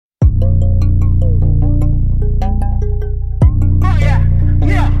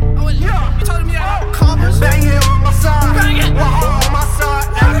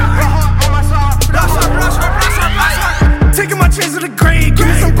chains to the grave. Give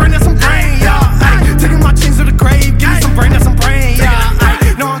me some brain, that's some brain, yeah. Ay, taking my chains to the grave. Give me some brain, that's some brain, yeah.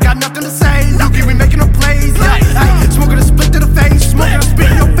 Ay, no, I got nothing to say. You keep me making no plays, yeah. Ay, smoking a split to the face, smoking a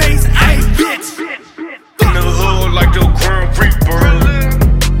spit in your face, ay, bitch. In the hood like the Grim Reaper.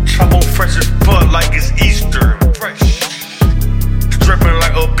 Chxpo fresh as fuck like it's Easter. Dripping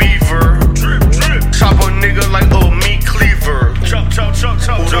like a beaver. Chop a nigga like a meat cleaver. Chop.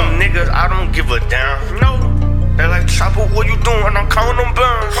 Who them niggas, I don't give a damn. No. They like, Chxpo, what you doing? I'm counting them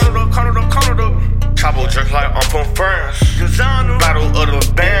burns. Count it up. Chxpo just like I'm from France. Battle of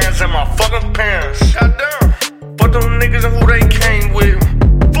the bands in my fucking pants. Goddamn. Fuck them niggas and who they came with.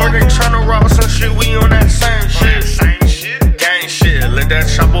 Or they tryna rob us some shit, we on that same shit. Gang shit, let that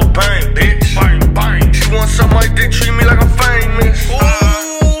Chxpo bang, bitch. Bang. She want somebody that treat me like I'm famous. Ooh.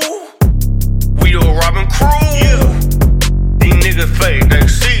 We a robbing crew. Yeah. These niggas fake, they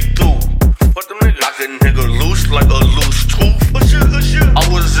see through. Fuck them niggas. Lock a nigga loose like a loose tooth. I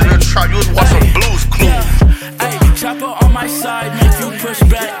was in a trap, you was watching Blues Clues. Ayy, Chxpo on my side, make you push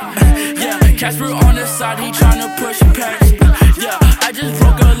back. Yeah, Casper on the side, he tryna push packs. Yeah, I just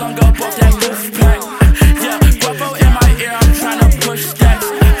broke a lung up off that goof pack. Yeah, guapo in my ear, I'm tryna push stacks.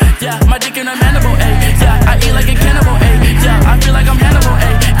 Yeah, my dick in a mandible, ayy. Yeah, I eat like a cannibal, ayy. Yeah, I feel like I'm Hannibal,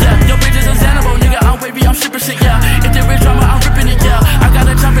 ayy. Yeah, your bitch is a Xanabo, nigga, I'm wavy, I'm shipping shit, yeah. If there is drama, I'm ripping it, yeah. I got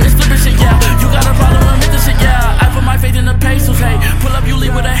a chopper, it's flipping shit, yeah. You got a problem with this shit, yeah. I put my faith in the pesos, hey. Pull up, you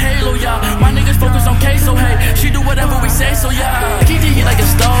leave with a halo, yeah. My niggas focus on queso, hey. She do whatever we say, so yeah. Keep it like a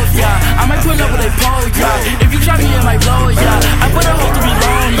stove, yeah. I might pull up with a pole, yeah. If you try me, it might blow, yeah. I put a hole to be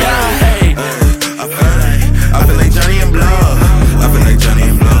long, yeah. Hey. I feel like Johnny and Blow. I feel like Johnny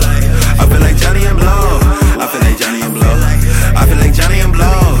and Blow. I feel like Johnny and Blow. I feel like Johnny and Blow. I feel like Johnny and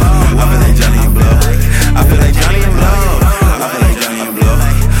Blow. I feel like Johnny and Blow. I feel like Johnny and Blow.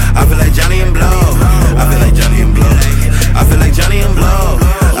 I feel like Johnny and Blow. I feel like Johnny and Blow. I feel like Johnny and Blow. I feel like Johnny and Blow.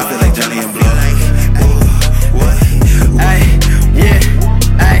 I feel like Johnny and Blow.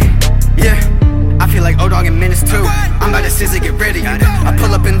 I feel like O-Dog in minutes too. I'm about to scissor, get ready. I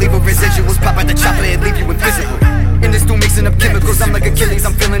pull up and leave with residuals. Pop out the chopper and leave you invisible. In this dude mixing up chemicals, I'm like Achilles,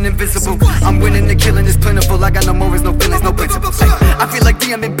 I'm feeling invincible. I'm winning, the killing is plentiful. I got no morals, no feelings, no principles. I feel like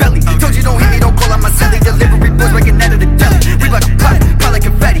DM in belly. Told you don't hit me, don't call out my celly. Delivery boys breaking out of the deli. We like a pot like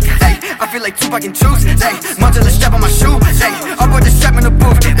confetti. Ay, I feel like Tupac and Juice. Ay, modular strap on my shoe. Ay, I brought the strap in the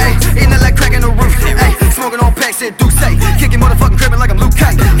booth.